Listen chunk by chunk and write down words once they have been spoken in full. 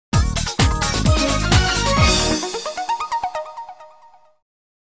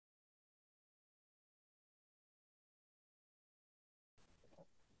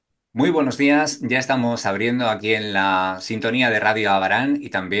Muy buenos días, ya estamos abriendo aquí en la sintonía de Radio Abarán y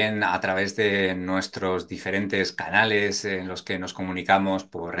también a través de nuestros diferentes canales en los que nos comunicamos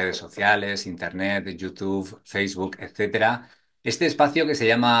por redes sociales, Internet, YouTube, Facebook, etcétera. Este espacio que se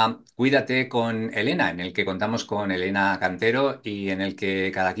llama Cuídate con Elena, en el que contamos con Elena Cantero y en el que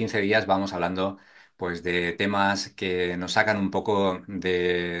cada 15 días vamos hablando pues de temas que nos sacan un poco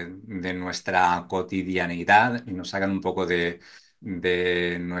de nuestra cotidianidad y nos sacan un poco de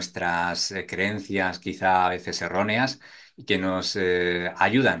nuestras creencias quizá a veces erróneas y que nos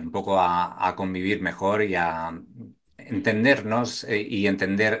ayudan un poco a convivir mejor y a entendernos y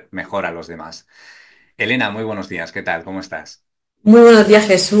entender mejor a los demás. Elena, muy buenos días, ¿qué tal? ¿Cómo estás? Muy buenos días,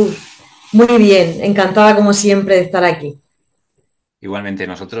 Jesús. Muy bien, encantada como siempre de estar aquí. Igualmente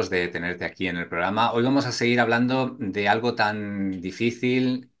nosotros de tenerte aquí en el programa. Hoy vamos a seguir hablando de algo tan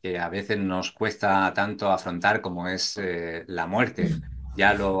difícil que a veces nos cuesta tanto afrontar como es la muerte.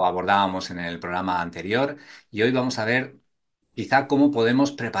 Ya lo abordábamos en el programa anterior y hoy vamos a ver quizá cómo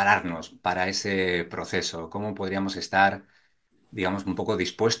podemos prepararnos para ese proceso, cómo podríamos estar, digamos, un poco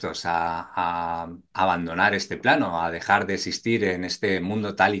dispuestos a abandonar este plano, a dejar de existir en este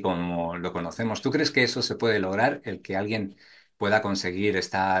mundo tal y como lo conocemos. ¿Tú crees que eso se puede lograr, el que alguien pueda conseguir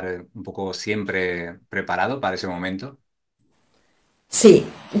estar un poco siempre preparado para ese momento? Sí,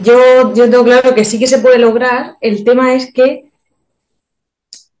 yo tengo claro que sí que se puede lograr. El tema es que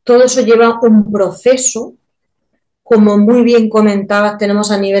todo eso lleva un proceso, como muy bien comentabas,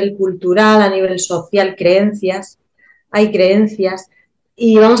 tenemos a nivel cultural, a nivel social, creencias, hay creencias,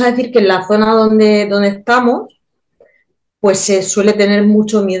 y vamos a decir que en la zona donde estamos, pues se suele tener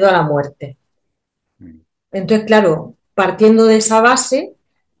mucho miedo a la muerte. Mm. Entonces, claro, partiendo de esa base,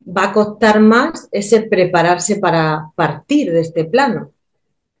 va a costar más ese prepararse para partir de este plano.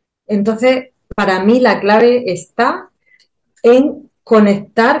 Entonces, para mí la clave está en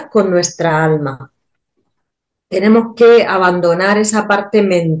conectar con nuestra alma. Tenemos que abandonar esa parte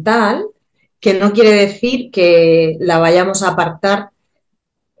mental, que no quiere decir que la vayamos a apartar.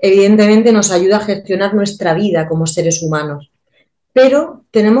 Evidentemente nos ayuda a gestionar nuestra vida como seres humanos, pero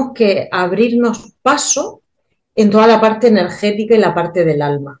tenemos que abrirnos paso en toda la parte energética y la parte del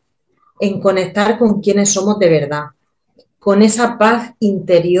alma, en conectar con quienes somos de verdad, con esa paz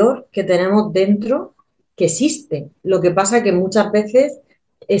interior que tenemos dentro que existe. Lo que pasa es que muchas veces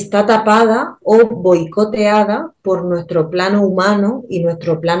está tapada o boicoteada por nuestro plano humano y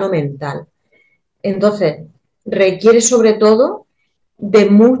nuestro plano mental. Entonces, requiere sobre todo de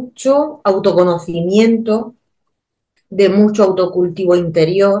mucho autoconocimiento, de mucho autocultivo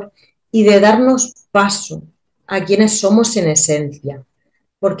interior y de darnos paso a quienes somos en esencia,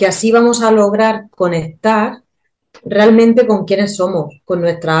 porque así vamos a lograr conectar realmente con quiénes somos, con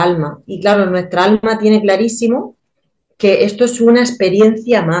nuestra alma. Y claro, nuestra alma tiene clarísimo que esto es una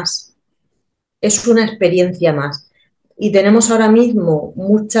experiencia más, es una experiencia más. Y tenemos ahora mismo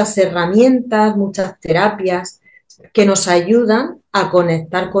muchas herramientas, muchas terapias que nos ayudan a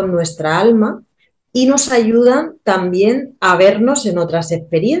conectar con nuestra alma y nos ayudan también a vernos en otras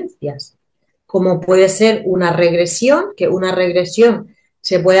experiencias, como puede ser una regresión, que una regresión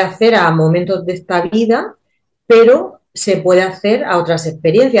se puede hacer a momentos de esta vida, pero se puede hacer a otras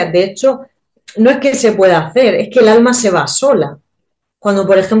experiencias. De hecho, no es que se pueda hacer, es que el alma se va sola. Cuando,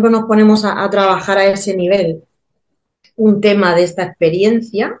 por ejemplo, nos ponemos a trabajar a ese nivel un tema de esta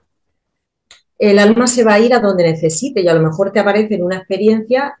experiencia, el alma se va a ir a donde necesite y a lo mejor te aparece en una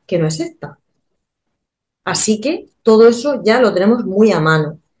experiencia que no es esta. Así que todo eso ya lo tenemos muy a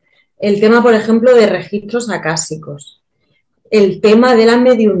mano. El tema, por ejemplo, de registros acásicos. El tema de la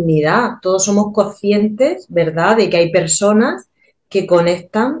mediunidad. Todos somos conscientes, ¿verdad?, de que hay personas que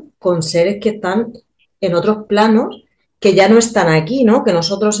conectan con seres que están en otros planos que ya no están aquí, ¿no? Que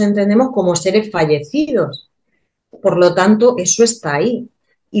nosotros entendemos como seres fallecidos. Por lo tanto, eso está ahí.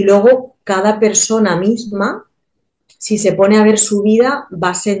 Y luego cada persona misma, si se pone a ver su vida, va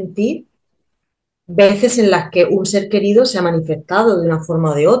a sentir veces en las que un ser querido se ha manifestado de una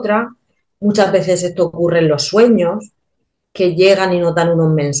forma o de otra. Muchas veces esto ocurre en los sueños, que llegan y nos dan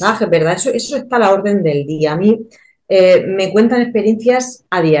unos mensajes, ¿verdad? Eso está a la orden del día. A mí me cuentan experiencias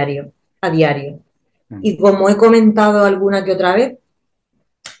a diario, a diario. Mm. Y como he comentado alguna que otra vez,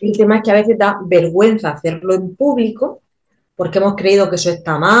 el tema es que a veces da vergüenza hacerlo en público porque hemos creído que eso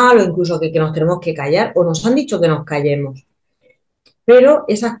está mal o incluso que nos tenemos que callar o nos han dicho que nos callemos. Pero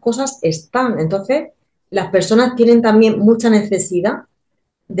esas cosas están. Entonces, las personas tienen también mucha necesidad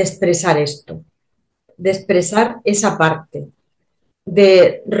de expresar esto, de expresar esa parte,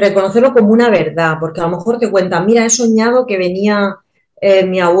 de reconocerlo como una verdad, porque a lo mejor te cuentan, mira, he soñado que venía,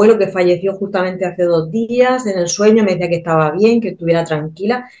 Mi abuelo que falleció justamente hace 2 días, en el sueño me decía que estaba bien, que estuviera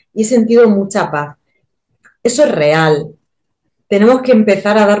tranquila y he sentido mucha paz. Eso es real. Tenemos que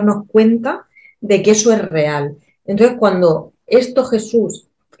empezar a darnos cuenta de que eso es real. Entonces, cuando esto Jesús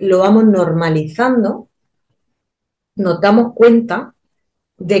lo vamos normalizando, nos damos cuenta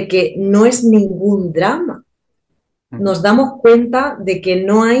de que no es ningún drama. Ujú. Nos damos cuenta de que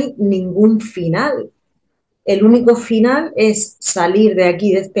no hay ningún final. El único final es salir de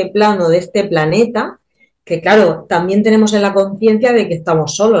aquí, de este plano, de este planeta, que claro, también tenemos en la conciencia de que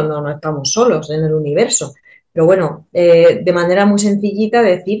estamos solos, no, no estamos solos en el universo. Pero bueno, de manera muy sencillita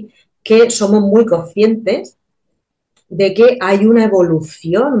decir que somos muy conscientes de que hay una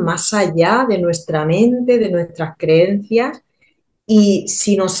evolución más allá de nuestra mente, de nuestras creencias, y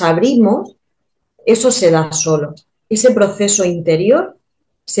si nos abrimos, eso se da solo. Ese proceso interior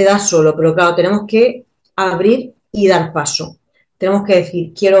se da solo, pero claro, tenemos que abrir y dar paso. Tenemos que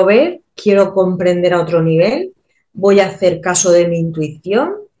decir, quiero ver, quiero comprender a otro nivel, voy a hacer caso de mi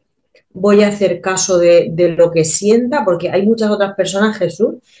intuición, voy a hacer caso de lo que sienta, porque hay muchas otras personas,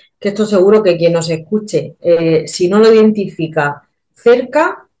 Jesús, que esto seguro que quien nos escuche, si no lo identifica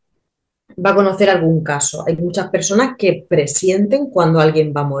cerca, va a conocer algún caso. Hay muchas personas que presienten cuando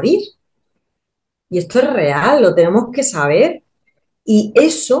alguien va a morir. Y esto es real, lo tenemos que saber. Y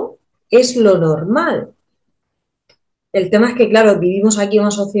eso es lo normal. El tema es que, claro, vivimos aquí en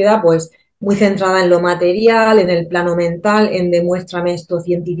una sociedad pues muy centrada en lo material, en el plano mental, en demuéstrame esto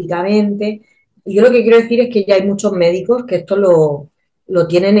científicamente. Y yo lo que quiero decir es que ya hay muchos médicos que esto lo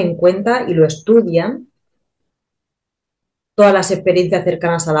tienen en cuenta y lo estudian. Todas las experiencias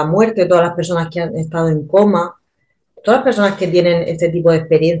cercanas a la muerte, todas las personas que han estado en coma, todas las personas que tienen este tipo de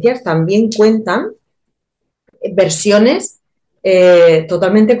experiencias también cuentan versiones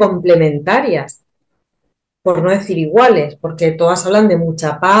totalmente complementarias, por no decir iguales, porque todas hablan de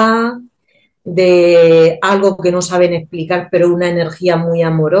mucha paz, de algo que no saben explicar, pero una energía muy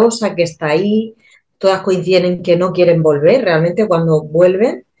amorosa que está ahí. Todas coinciden en que no quieren volver. Realmente cuando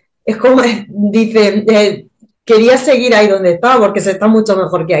vuelven es como dicen, quería seguir ahí donde estaba porque se está mucho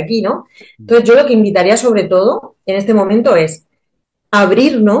mejor que aquí, ¿no? Entonces yo lo que invitaría sobre todo en este momento es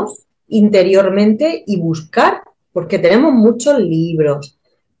abrirnos interiormente y buscar, porque tenemos muchos libros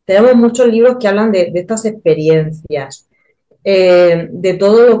que hablan de estas experiencias, de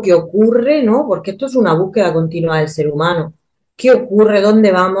todo lo que ocurre, ¿no? Porque esto es una búsqueda continua del ser humano. ¿Qué ocurre?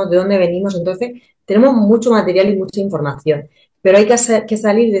 ¿Dónde vamos? ¿De dónde venimos? Entonces, tenemos mucho material y mucha información, pero hay que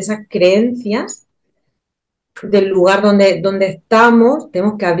salir de esas creencias del lugar donde estamos,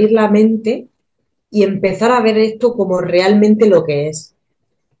 tenemos que abrir la mente y empezar a ver esto como realmente lo que es.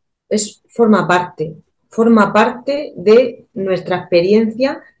 Forma parte de nuestra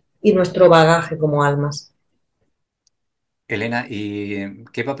experiencia y nuestro bagaje como almas. Elena, ¿y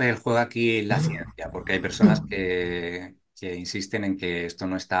qué papel juega aquí la ciencia? Porque hay personas que insisten en que esto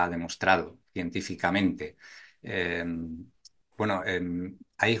no está demostrado científicamente. Eh, bueno,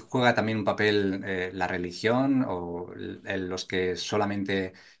 ahí juega también un papel la religión o los que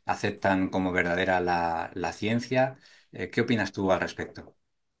solamente aceptan como verdadera la ciencia. ¿Qué opinas tú al respecto?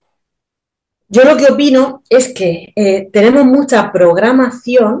 Yo lo que opino es que tenemos mucha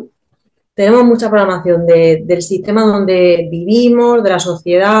programación del sistema donde vivimos, de la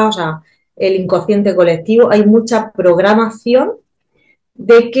sociedad, o sea, el inconsciente colectivo, hay mucha programación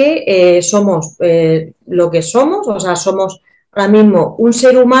de que somos lo que somos, o sea, somos ahora mismo un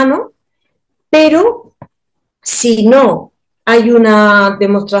ser humano, pero si no hay una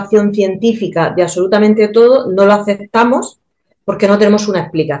demostración científica de absolutamente todo, no lo aceptamos porque no tenemos una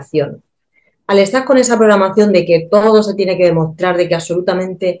explicación. Al estar con esa programación de que todo se tiene que demostrar, de que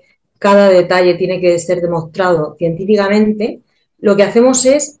absolutamente cada detalle tiene que ser demostrado científicamente, lo que hacemos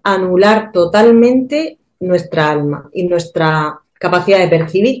es anular totalmente nuestra alma y nuestra capacidad de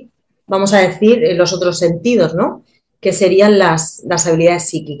percibir, vamos a decir, los otros sentidos, ¿no? Que serían las habilidades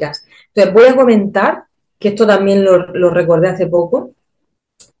psíquicas. Entonces, voy a comentar, que esto también lo recordé hace poco,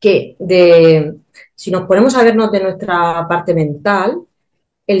 que si nos ponemos a vernos de nuestra parte mental,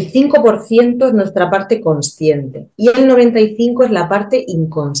 el 5% es nuestra parte consciente y el 95% es la parte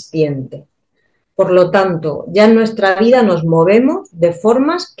inconsciente. Por lo tanto, ya en nuestra vida nos movemos de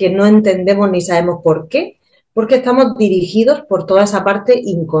formas que no entendemos ni sabemos por qué, porque estamos dirigidos por toda esa parte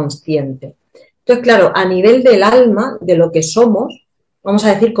inconsciente. Entonces, claro, a nivel del alma, de lo que somos, vamos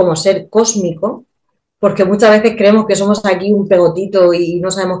a decir como ser cósmico, porque muchas veces creemos que somos aquí un pegotito y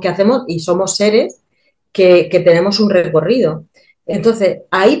no sabemos qué hacemos y somos seres que tenemos un recorrido. Entonces,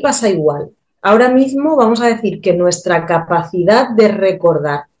 ahí pasa igual. Ahora mismo vamos a decir que nuestra capacidad de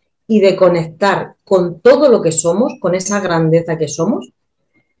recordar y de conectar con todo lo que somos, con esa grandeza que somos,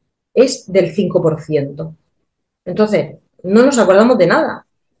 es del 5%. Entonces, no nos acordamos de nada.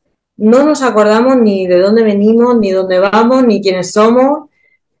 No nos acordamos ni de dónde venimos, ni dónde vamos, ni quiénes somos.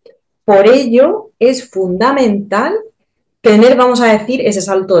 Por ello, es fundamental tener, vamos a decir, ese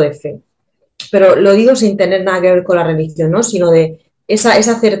salto de fe. Pero lo digo sin tener nada que ver con la religión, ¿no? Sino de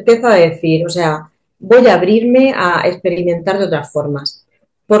esa certeza de decir, o sea, voy a abrirme a experimentar de otras formas.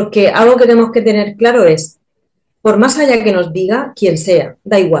 Porque algo que tenemos que tener claro es, por más allá que nos diga quien sea,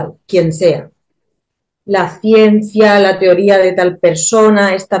 da igual, quien sea, la ciencia, la teoría de tal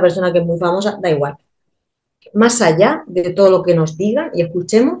persona, esta persona que es muy famosa, da igual. Más allá de todo lo que nos digan y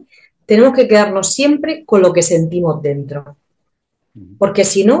escuchemos, tenemos que quedarnos siempre con lo que sentimos dentro. Porque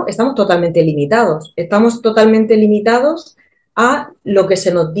si no, estamos totalmente limitados. Estamos totalmente limitados a lo que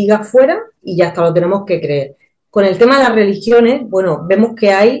se nos diga fuera y ya hasta lo tenemos que creer. Con el tema de las religiones, bueno, vemos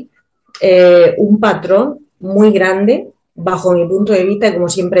que hay un patrón muy grande, bajo mi punto de vista, y como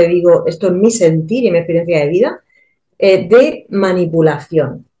siempre digo, esto es mi sentir y mi experiencia de vida, de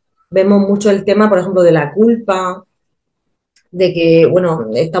manipulación. Vemos mucho el tema, por ejemplo, de la culpa, de que, bueno,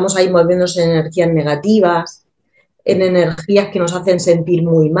 estamos ahí moviéndose en energías negativas, en energías que nos hacen sentir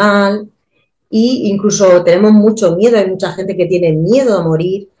muy mal, y incluso tenemos mucho miedo, hay mucha gente que tiene miedo a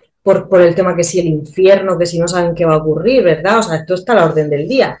morir por el tema que si el infierno, que si no saben qué va a ocurrir, ¿verdad? O sea, esto está a la orden del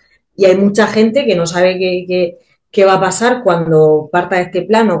día. Y hay mucha gente que no sabe qué va a pasar cuando parta de este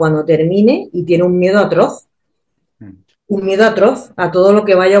plano, cuando termine, y tiene un miedo atroz a todo lo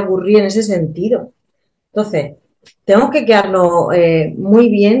que vaya a ocurrir en ese sentido. Entonces, tenemos que quedarnos muy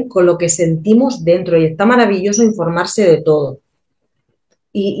bien con lo que sentimos dentro y está maravilloso informarse de todo.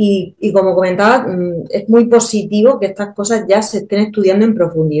 Y como comentaba, es muy positivo que estas cosas ya se estén estudiando en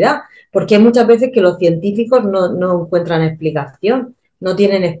profundidad, porque hay muchas veces que los científicos no encuentran explicación, no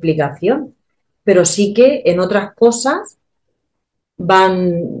tienen explicación, pero sí que en otras cosas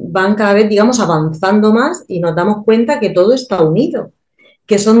van cada vez, digamos, avanzando más y nos damos cuenta que todo está unido,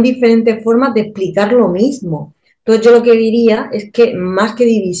 que son diferentes formas de explicar lo mismo. Entonces yo lo que diría es que más que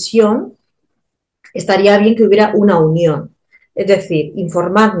división, estaría bien que hubiera una unión. Es decir,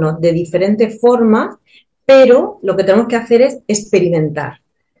 informarnos de diferentes formas, pero lo que tenemos que hacer es experimentar.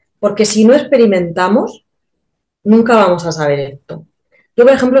 Porque si no experimentamos, nunca vamos a saber esto. Yo,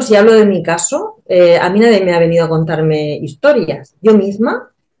 por ejemplo, si hablo de mi caso, a mí nadie me ha venido a contarme historias. Yo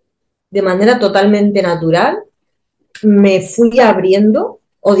misma, de manera totalmente natural, me fui abriendo,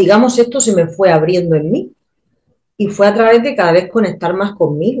 o digamos esto se me fue abriendo en mí. Y fue a través de cada vez conectar más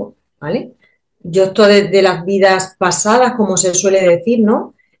conmigo, ¿vale? Yo esto de las vidas pasadas, como se suele decir,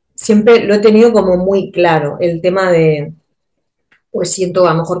 ¿no? Siempre lo he tenido como muy claro, el tema de, pues siento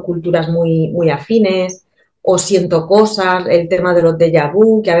a lo mejor culturas muy afines, o siento cosas, el tema de los déjà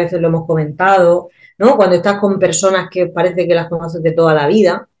vu, que a veces lo hemos comentado, ¿no? Cuando estás con personas que parece que las conoces de toda la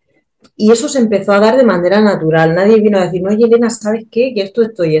vida, y eso se empezó a dar de manera natural. Nadie vino a decir, oye, Elena, ¿sabes qué? Que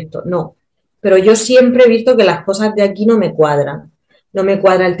esto y esto. No. Pero yo siempre he visto que las cosas de aquí no me cuadran. No me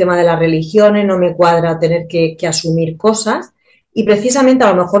cuadra el tema de las religiones, no me cuadra tener que asumir cosas. Y precisamente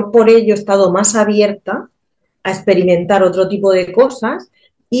a lo mejor por ello he estado más abierta a experimentar otro tipo de cosas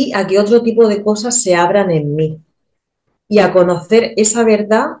y a que otro tipo de cosas se abran en mí y a conocer esa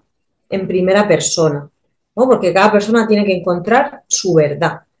verdad en primera persona, ¿no? Porque cada persona tiene que encontrar su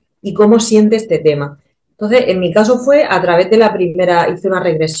verdad y cómo siente este tema. Entonces, en mi caso fue a través de la primera, hice una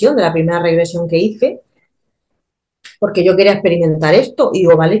regresión, de la primera regresión que hice, porque yo quería experimentar esto y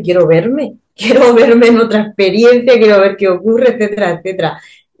digo, vale, quiero verme en otra experiencia, quiero ver qué ocurre, etcétera, etcétera.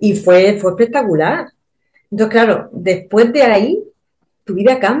 Y fue espectacular. Entonces, claro, después de ahí, tu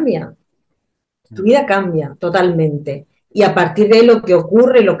vida cambia, tu vida cambia totalmente. Y a partir de ahí lo que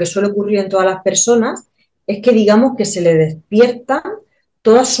ocurre, lo que suele ocurrir en todas las personas, es que digamos que se le despiertan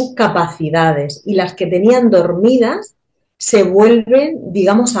todas sus capacidades y las que tenían dormidas se vuelven,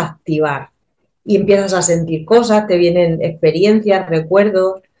 digamos, a activar. Y empiezas a sentir cosas, te vienen experiencias,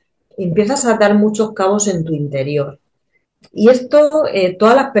 recuerdos, y empiezas a dar muchos cabos en tu interior. Y esto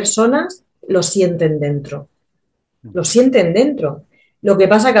todas las personas lo sienten dentro. Lo que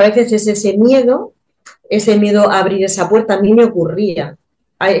pasa que a veces es ese miedo a abrir esa puerta, a mí me ocurría.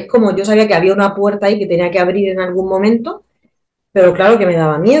 Es como yo sabía que había una puerta ahí que tenía que abrir en algún momento, pero claro que me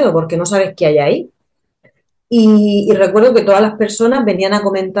daba miedo porque no sabes qué hay ahí. Y recuerdo que todas las personas venían a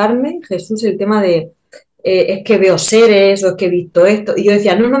comentarme, Jesús, el tema de es que veo seres o es que he visto esto. Y yo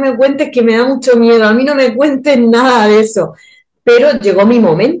decía, no me cuentes que me da mucho miedo, a mí no me cuentes nada de eso. Pero llegó mi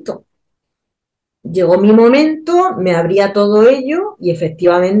momento, me abría todo ello y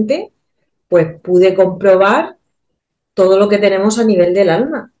efectivamente pues pude comprobar todo lo que tenemos a nivel del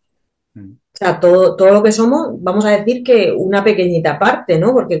alma. sea, todo lo que somos, vamos a decir que una pequeñita parte,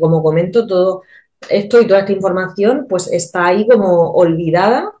 ¿no? Porque como comento, todo esto y toda esta información, pues está ahí como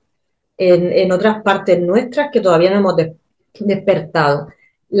olvidada en otras partes nuestras que todavía no hemos despertado.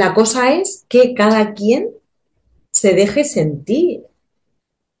 La cosa es que cada quien se deje sentir.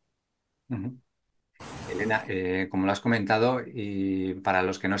 Ujú. Elena, como lo has comentado, y para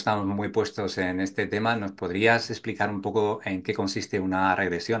los que no estamos muy puestos en este tema, ¿nos podrías explicar un poco en qué consiste una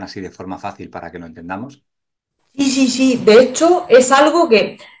regresión, así de forma fácil para que lo entendamos? Sí, sí, sí. De hecho, es algo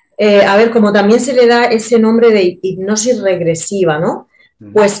que, a ver, como también se le da ese nombre de hipnosis regresiva, ¿no?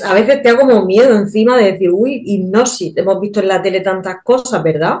 Ujú. Pues a veces te da como miedo encima de decir, uy, hipnosis. Hemos visto en la tele tantas cosas,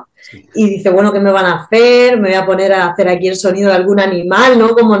 ¿verdad? Sí. Y dice, bueno, ¿qué me van a hacer? Me voy a poner a hacer aquí el sonido de algún animal,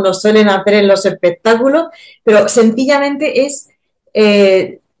 ¿no? Como nos suelen hacer en los espectáculos. Pero sencillamente es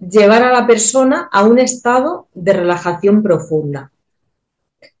llevar a la persona a un estado de relajación profunda.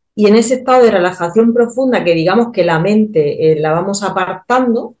 Y en ese estado de relajación profunda, que digamos que la mente la vamos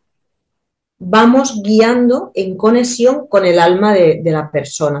apartando, vamos guiando en conexión con el alma de la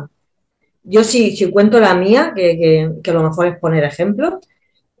persona. Yo si cuento la mía, que a lo mejor es poner ejemplos,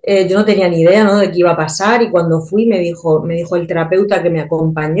 yo no tenía ni idea, ¿no?, de qué iba a pasar, y cuando fui me dijo el terapeuta que me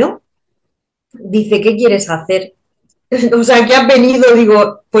acompañó, dice, ¿qué quieres hacer? O sea, ¿qué has venido?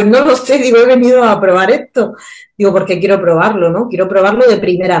 Digo, pues no lo sé, digo, he venido a probar esto. Digo, porque quiero probarlo, ¿no? Quiero probarlo de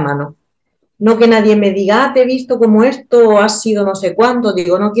primera mano. No que nadie me diga, te he visto como esto, o has sido no sé cuánto.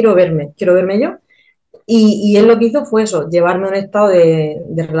 Digo, no quiero verme yo. Y él lo que hizo fue eso, llevarme a un estado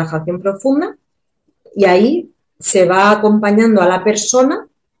de relajación profunda, y ahí se va acompañando a la persona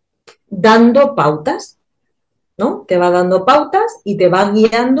dando pautas, ¿no? Te va dando pautas y te va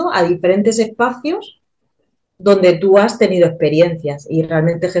guiando a diferentes espacios donde tú has tenido experiencias. Y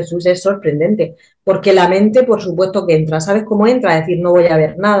realmente, Jesús, es sorprendente, porque la mente, por supuesto que entra, ¿sabes cómo entra? A decir, no voy a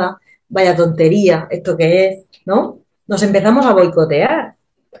ver nada, vaya tontería, ¿esto qué es? ¿No? Nos empezamos a boicotear,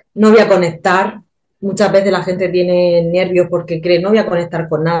 no voy a conectar. Muchas veces la gente tiene nervios porque cree, no voy a conectar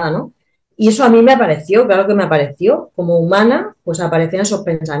con nada, ¿no? Y eso a mí me apareció, claro que me apareció, como humana, pues aparecían esos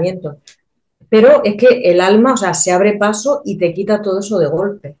pensamientos. Pero es que el alma, o sea, se abre paso y te quita todo eso de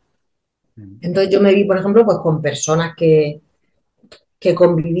golpe. Ujú. Entonces yo me vi, por ejemplo, pues con personas que he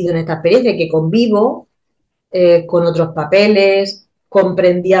convivido en esta experiencia, que convivo con otros papeles,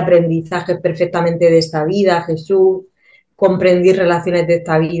 comprendí aprendizajes perfectamente de esta vida, Jesús, comprendí relaciones de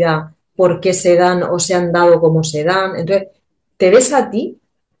esta vida, por qué se dan o se han dado como se dan. Entonces, te ves a ti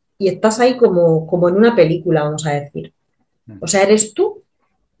y estás ahí como en una película, vamos a decir. O Ujú. sea, eres tú.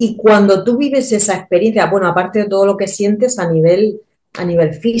 Y cuando tú vives esa experiencia, bueno, aparte de todo lo que sientes a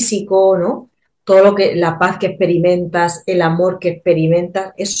nivel físico, ¿no? Todo lo que, la paz que experimentas, el amor que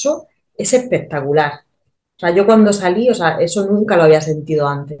experimentas, eso es espectacular. O sea, yo cuando salí, o sea, eso nunca lo había sentido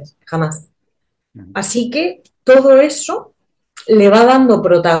antes, jamás. Ujú. Así que todo eso le va dando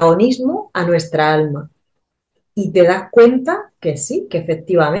protagonismo a nuestra alma. Y te das cuenta que sí, que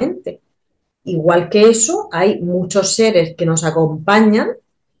efectivamente. Igual que eso, hay muchos seres que nos acompañan,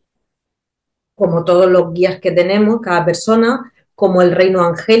 como todos los guías que tenemos, cada persona, como el reino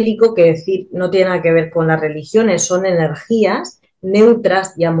angélico, que decir, no tiene nada que ver con las religiones, son energías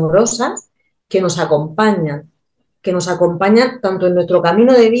neutras y amorosas que nos acompañan tanto en nuestro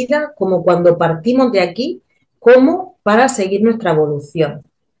camino de vida como cuando partimos de aquí, como para seguir nuestra evolución.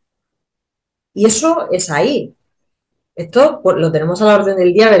 Y eso es ahí. Esto pues, lo tenemos a la orden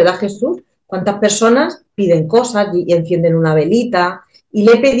del día, ¿verdad, Jesús? ¿Cuántas personas piden cosas y encienden una velita? Y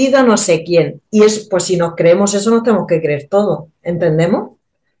le he pedido a no sé quién. Y es, pues si nos creemos eso, nos tenemos que creer todo. ¿Entendemos?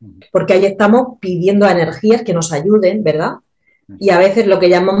 Ujú. Porque ahí estamos pidiendo a energías que nos ayuden, ¿verdad? Y Ujú. a veces lo que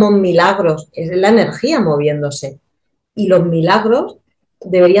llamamos milagros es la energía moviéndose. Y los milagros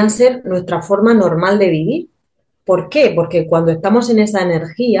deberían ser nuestra forma normal de vivir. ¿Por qué? Porque cuando estamos en esa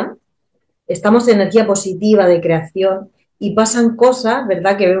energía, estamos en energía positiva de creación y pasan cosas,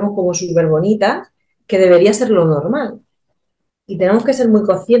 ¿verdad?, que vemos como súper bonitas, que debería ser lo normal. Y tenemos que ser muy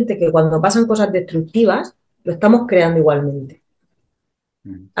conscientes que cuando pasan cosas destructivas, lo estamos creando igualmente.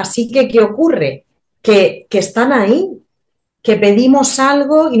 Ujú. Así que, ¿qué ocurre? Que están ahí, que pedimos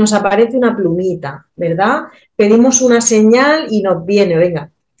algo y nos aparece una plumita, ¿verdad? Pedimos una señal y nos viene, venga,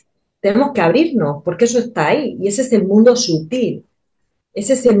 tenemos que abrirnos, porque eso está ahí. Y ese es el mundo sutil,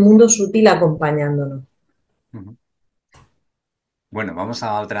 ese es el mundo sutil acompañándonos. Ujú. Bueno, vamos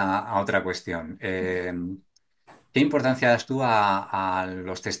a otra cuestión. ¿Qué importancia das tú a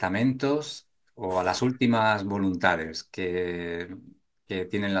los testamentos o a las últimas voluntades que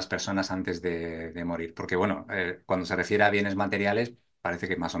tienen las personas antes de morir? Porque, bueno, cuando se refiere a bienes materiales, parece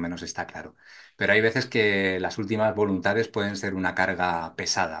que más o menos está claro. Pero hay veces que las últimas voluntades pueden ser una carga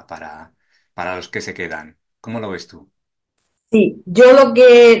pesada para los que se quedan. ¿Cómo lo ves tú? Sí, yo lo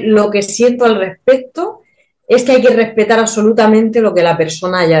que siento al respecto es que hay que respetar absolutamente lo que la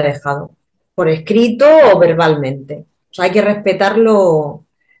persona haya dejado, por escrito o verbalmente. O sea, hay que respetarlo.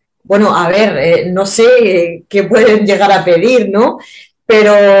 Bueno, a ver, no sé qué pueden llegar a pedir, ¿no?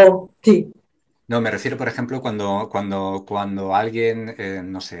 Pero sí. No, me refiero, por ejemplo, cuando alguien,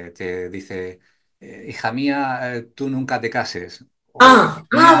 no sé, te dice, hija mía, tú nunca te cases, o hija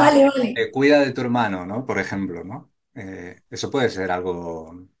mía, Vale, vale. cuida de tu hermano, ¿no? Por ejemplo, ¿no? Eso puede ser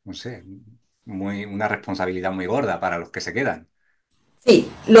algo, no sé, una responsabilidad muy gorda para los que se quedan. Sí,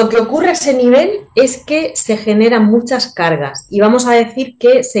 lo que ocurre a ese nivel es que se generan muchas cargas y vamos a decir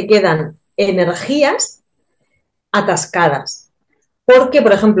que se quedan energías atascadas. Porque,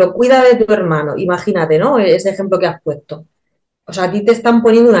 por ejemplo, cuida de tu hermano, imagínate, ¿no? Ese ejemplo que has puesto. O sea, a ti te están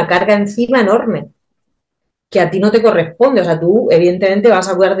poniendo una carga encima enorme que a ti no te corresponde. O sea, tú evidentemente vas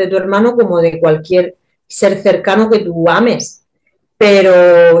a cuidar de tu hermano como de cualquier ser cercano que tú ames.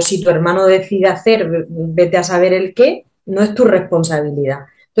 Pero si tu hermano decide hacer, vete a saber el qué, no es tu responsabilidad.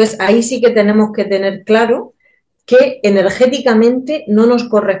 Entonces, ahí sí que tenemos que tener claro que energéticamente no nos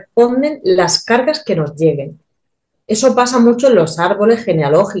corresponden las cargas que nos lleguen. Eso pasa mucho en los árboles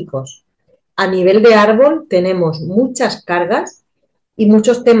genealógicos. A nivel de árbol tenemos muchas cargas y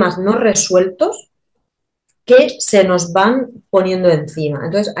muchos temas no resueltos que se nos van poniendo encima.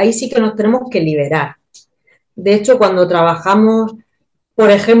 Entonces, ahí sí que nos tenemos que liberar. De hecho, cuando trabajamos,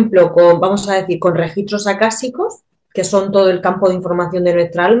 por ejemplo, vamos a decir, con registros acásicos, que son todo el campo de información de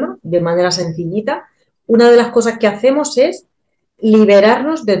nuestra alma, de manera sencillita, una de las cosas que hacemos es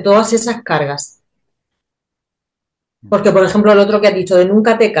liberarnos de todas esas cargas. Porque, por ejemplo, el otro que has dicho de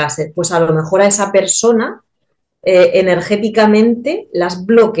nunca te cases, pues a lo mejor a esa persona energéticamente la has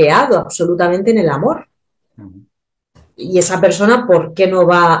bloqueado absolutamente en el amor. Ujú, Y esa persona, ¿por qué no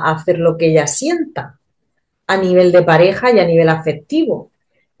va a hacer lo que ella sienta a nivel de pareja y a nivel afectivo?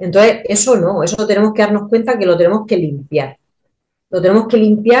 Entonces, eso no, eso tenemos que darnos cuenta que lo tenemos que limpiar. Lo tenemos que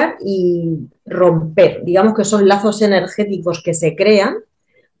limpiar y romper. Digamos que son lazos energéticos que se crean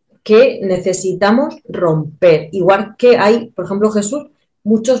que necesitamos romper. Igual que hay, por ejemplo, Jesús,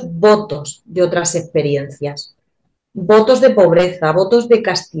 muchos votos de otras experiencias. Votos de pobreza, votos de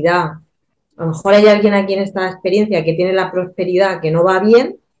castidad. A lo mejor hay alguien aquí en esta experiencia que tiene la prosperidad que no va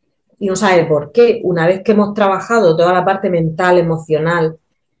bien y no sabe por qué. Una vez que hemos trabajado toda la parte mental, emocional,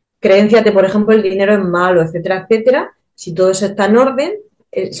 creencias de, por ejemplo, el dinero es malo, etcétera, etcétera, si todo eso está en orden,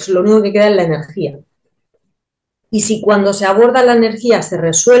 es lo único que queda es la energía. Y si cuando se aborda la energía se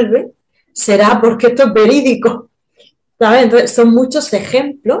resuelve, será porque esto es verídico. ¿Sabes? Entonces, son muchos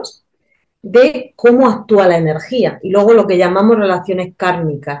ejemplos de cómo actúa la energía. Y luego lo que llamamos relaciones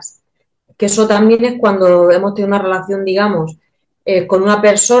kármicas, que eso también es cuando hemos tenido una relación, digamos, con una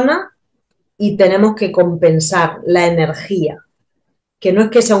persona y tenemos que compensar la energía, que no es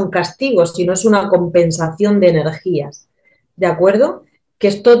que sea un castigo, sino es una compensación de energías. ¿De acuerdo? Que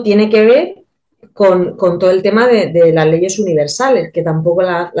esto tiene que ver con todo el tema de, las leyes universales, que tampoco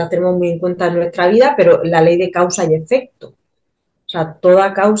las tenemos muy en cuenta en nuestra vida, pero la ley de causa y efecto. O sea,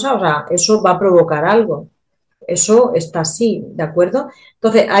 toda causa, o sea, eso va a provocar algo. Eso está así, ¿de acuerdo?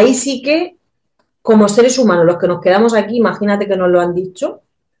 Entonces, ahí sí que, como seres humanos, los que nos quedamos aquí, imagínate que nos lo han dicho,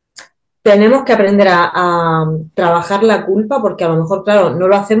 tenemos que aprender a trabajar la culpa porque a lo mejor, claro, no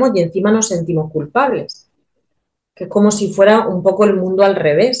lo hacemos y encima nos sentimos culpables, que es como si fuera un poco el mundo al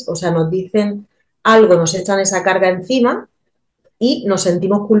revés, o sea, nos dicen algo, nos echan esa carga encima y nos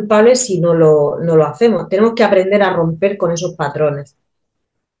sentimos culpables si no lo hacemos. Tenemos que aprender a romper con esos patrones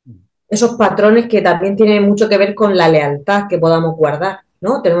que también tienen mucho que ver con la lealtad que podamos guardar,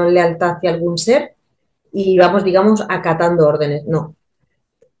 ¿no? Tenemos lealtad hacia algún ser y vamos, digamos, acatando órdenes. No.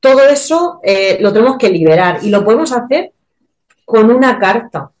 Todo eso lo tenemos que liberar y lo podemos hacer con una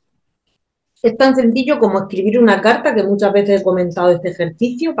carta. Es tan sencillo como escribir una carta, que muchas veces he comentado este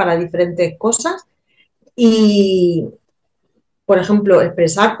ejercicio para diferentes cosas, y, por ejemplo,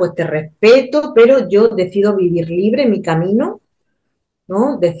 expresar, pues te respeto, pero yo decido vivir libre mi camino,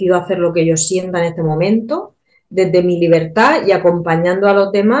 ¿no? Decido hacer lo que yo sienta en este momento, desde mi libertad y acompañando a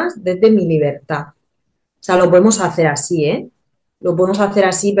los demás desde mi libertad. O sea, lo podemos hacer así, ¿eh? Lo podemos hacer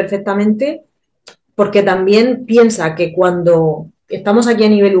así perfectamente, porque también piensa que cuando estamos aquí a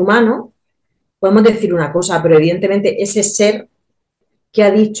nivel humano, podemos decir una cosa, pero evidentemente ese ser que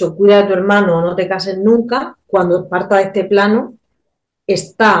ha dicho cuida a tu hermano o no te cases nunca, cuando parta de este plano,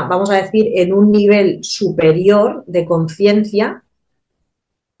 está, vamos a decir, en un nivel superior de conciencia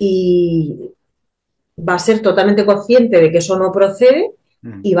y va a ser totalmente consciente de que eso no procede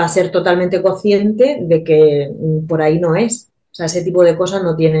ujú. y va a ser totalmente consciente de que por ahí no es. O sea, ese tipo de cosas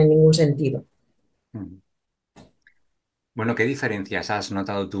no tienen ningún sentido. Ujú. Bueno, ¿qué diferencias has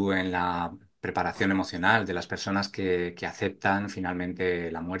notado tú en la preparación emocional de las personas que aceptan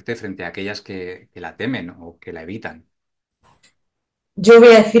finalmente la muerte frente a aquellas que la temen o que la evitan? Yo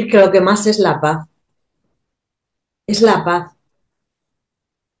voy a decir que lo que más es la paz.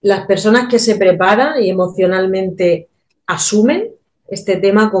 Las personas que se preparan y emocionalmente asumen este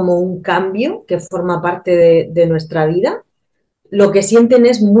tema como un cambio que forma parte de nuestra vida, lo que sienten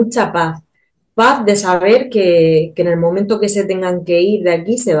es mucha paz. Paz de saber que en el momento que se tengan que ir de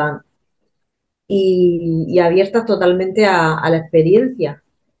aquí se van y abiertas totalmente a la experiencia.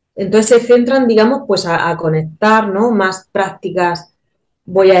 Entonces se centran, digamos, pues a conectar, ¿no? Más prácticas,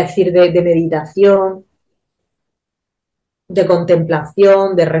 voy a decir, de meditación, de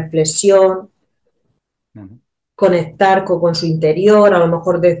contemplación, de reflexión, Ujú, conectar con su interior, a lo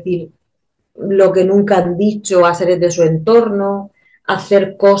mejor decir lo que nunca han dicho a seres de su entorno,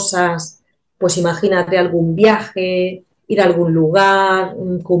 hacer cosas, pues imagínate algún viaje, ir a algún lugar,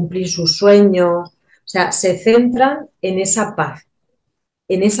 cumplir sus sueños. O sea, se centran en esa paz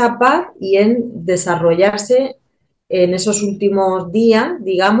y en desarrollarse en esos últimos días,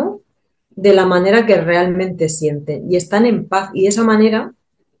 digamos, de la manera que realmente sienten. Y están en paz y de esa manera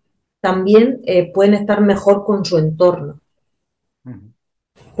también pueden estar mejor con su entorno. ujú,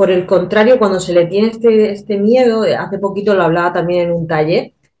 Por el contrario, cuando se le tiene este miedo, hace poquito lo hablaba también en un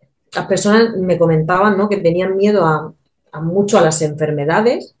taller, las personas me comentaban, ¿no?, que tenían miedo mucho a las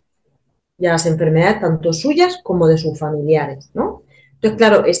enfermedades y a las enfermedades tanto suyas como de sus familiares, ¿no? Entonces, ujú,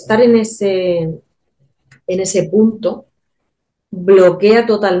 claro, estar en ese punto bloquea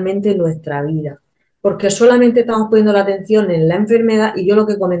totalmente nuestra vida, porque solamente estamos poniendo la atención en la enfermedad y yo lo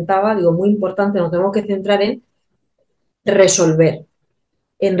que comentaba, digo, muy importante, nos tenemos que centrar resolver,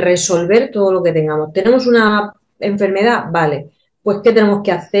 en resolver todo lo que tengamos. ¿Tenemos una enfermedad? Vale, pues ¿qué tenemos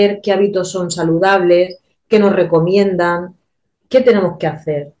que hacer? ¿Qué hábitos son saludables? ¿Qué nos recomiendan? ¿Qué tenemos que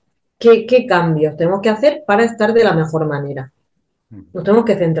hacer? ¿Qué cambios tenemos que hacer para estar de la mejor manera? ujú, Nos tenemos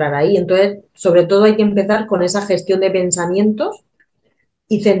que centrar ahí. Entonces, sobre todo hay que empezar con esa gestión de pensamientos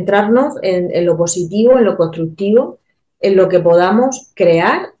y centrarnos en lo positivo, en lo constructivo, en lo que podamos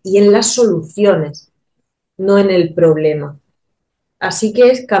crear y en las soluciones, no en el problema. Así que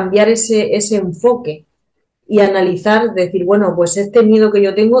es cambiar ese enfoque y analizar, decir, bueno, pues este miedo que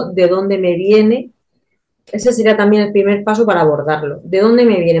yo tengo, ¿de dónde me viene? Ese sería también el primer paso para abordarlo. ¿De dónde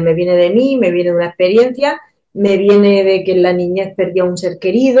me viene? ¿Me viene de mí? ¿Me viene de una experiencia? ¿Me viene de que en la niñez perdí a un ser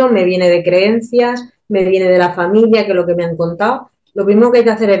querido? ¿Me viene de creencias? ¿Me viene de la familia, que es lo que me han contado? Lo primero que hay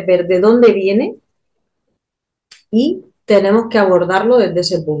que hacer es ver de dónde viene y tenemos que abordarlo desde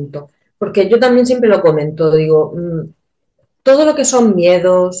ese punto. Porque yo también siempre lo comento, digo, todo lo que son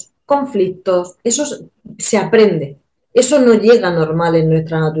miedos, conflictos, eso se aprende. Eso no llega normal en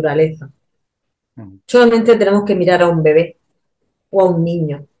nuestra naturaleza. ujú, Solamente tenemos que mirar a un bebé o a un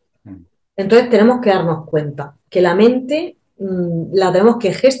niño. ujú. Entonces tenemos que darnos cuenta que la mente la tenemos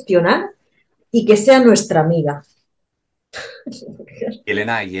que gestionar y que sea nuestra amiga. Y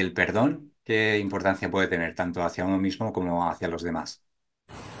Elena, ¿y el perdón? ¿Qué importancia puede tener tanto hacia uno mismo como hacia los demás?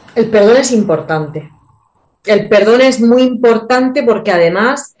 El perdón es importante. El perdón es muy importante porque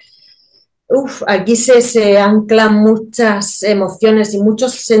además, aquí se anclan muchas emociones y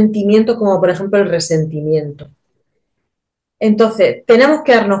muchos sentimientos, como por ejemplo el resentimiento. Entonces, tenemos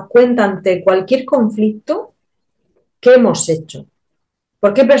que darnos cuenta ante cualquier conflicto qué hemos hecho.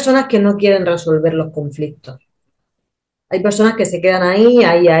 Porque hay personas que no quieren resolver los conflictos. Hay personas que se quedan ahí,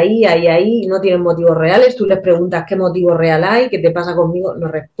 y no tienen motivos reales. Tú les preguntas qué motivo real hay, qué te pasa conmigo, no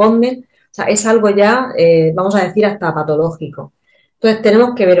responden. O sea, es algo ya, vamos a decir, hasta patológico. Entonces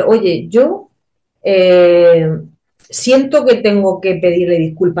tenemos que ver, oye, yo eh, siento que tengo que pedirle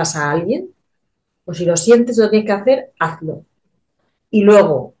disculpas a alguien, o si lo sientes, lo tienes que hacer, hazlo. Y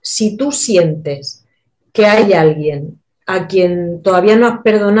luego, si tú sientes que hay alguien a quien todavía no has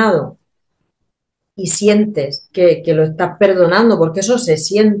perdonado y sientes que lo estás perdonando, porque eso se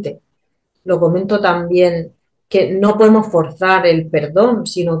siente, lo comento también, que no podemos forzar el perdón,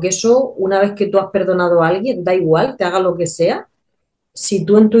 sino que eso, una vez que tú has perdonado a alguien, da igual, te haga lo que sea, si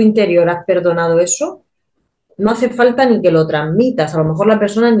tú en tu interior has perdonado eso, no hace falta ni que lo transmitas, a lo mejor la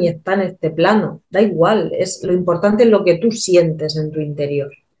persona ni está en este plano, da igual, lo importante es lo que tú sientes en tu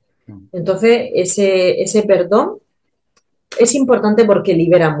interior. Ujú, Entonces, ese perdón es importante porque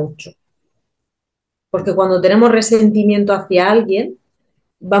libera mucho. Porque cuando tenemos resentimiento hacia alguien,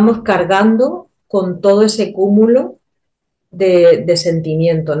 vamos cargando con todo ese cúmulo de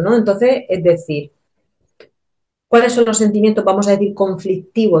sentimientos, ¿no? Entonces, es decir, ¿cuáles son los sentimientos, vamos a decir,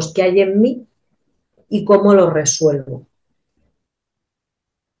 conflictivos que hay en mí y cómo los resuelvo?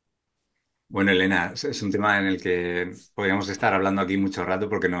 Bueno, Elena, es un tema en el que podríamos estar hablando aquí mucho rato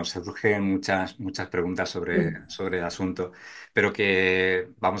porque nos surgen muchas preguntas sobre el asunto, pero que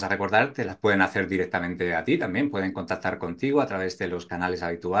vamos a recordar, te las pueden hacer directamente a ti también, pueden contactar contigo a través de los canales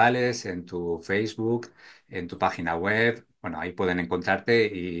habituales, en tu Facebook, en tu página web, bueno, ahí pueden encontrarte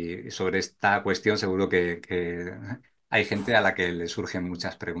y sobre esta cuestión seguro que hay gente a la que le surgen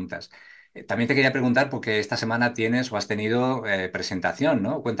muchas preguntas. También te quería preguntar porque esta semana tienes o has tenido presentación,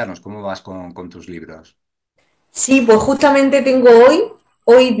 ¿no? Cuéntanos cómo vas con tus libros. Sí, pues justamente tengo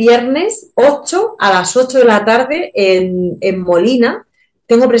hoy viernes 8 a las 8 de la tarde en Molina,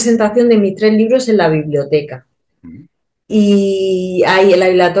 tengo presentación de mis tres libros en la biblioteca. Mm. Y ahí en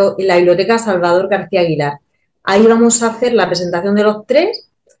la biblioteca Salvador García Aguilar. Ahí vamos a hacer la presentación de los tres,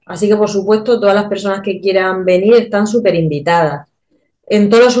 así que por supuesto todas las personas que quieran venir están súper invitadas. En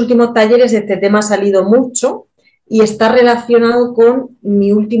todos los últimos talleres este tema ha salido mucho y está relacionado con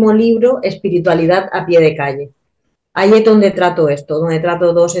mi último libro, Espiritualidad a pie de calle. Ahí es donde trato esto, donde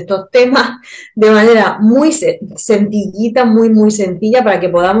trato todos estos temas de manera muy sencillita, muy sencilla, para que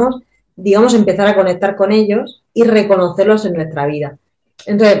podamos, digamos, empezar a conectar con ellos y reconocerlos en nuestra vida.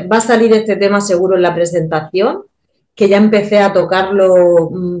 Entonces, va a salir este tema seguro en la presentación, que ya empecé a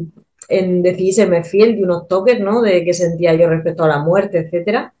tocarlo en Decidí serme fiel, de unos toques, ¿no? De qué sentía yo respecto a la muerte,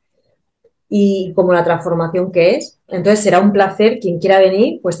 etcétera, y como la transformación que es. Entonces, será un placer, quien quiera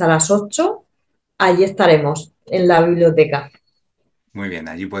venir, pues a las 8 allí estaremos, en la biblioteca. Muy bien,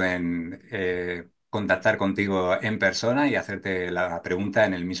 allí pueden contactar contigo en persona y hacerte la pregunta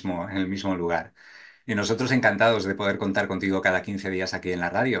en el mismo lugar. Y nosotros encantados de poder contar contigo cada 15 días aquí en la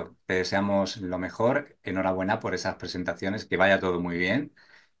radio. Te deseamos lo mejor. Enhorabuena por esas presentaciones, que vaya todo muy bien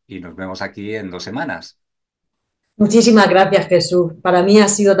y nos vemos aquí en 2 semanas. Muchísimas gracias, Jesús. Para mí ha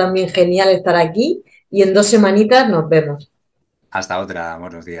sido también genial estar aquí y en 2 semanitas nos vemos. Hasta otra.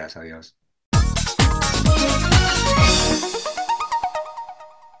 Buenos días. Adiós.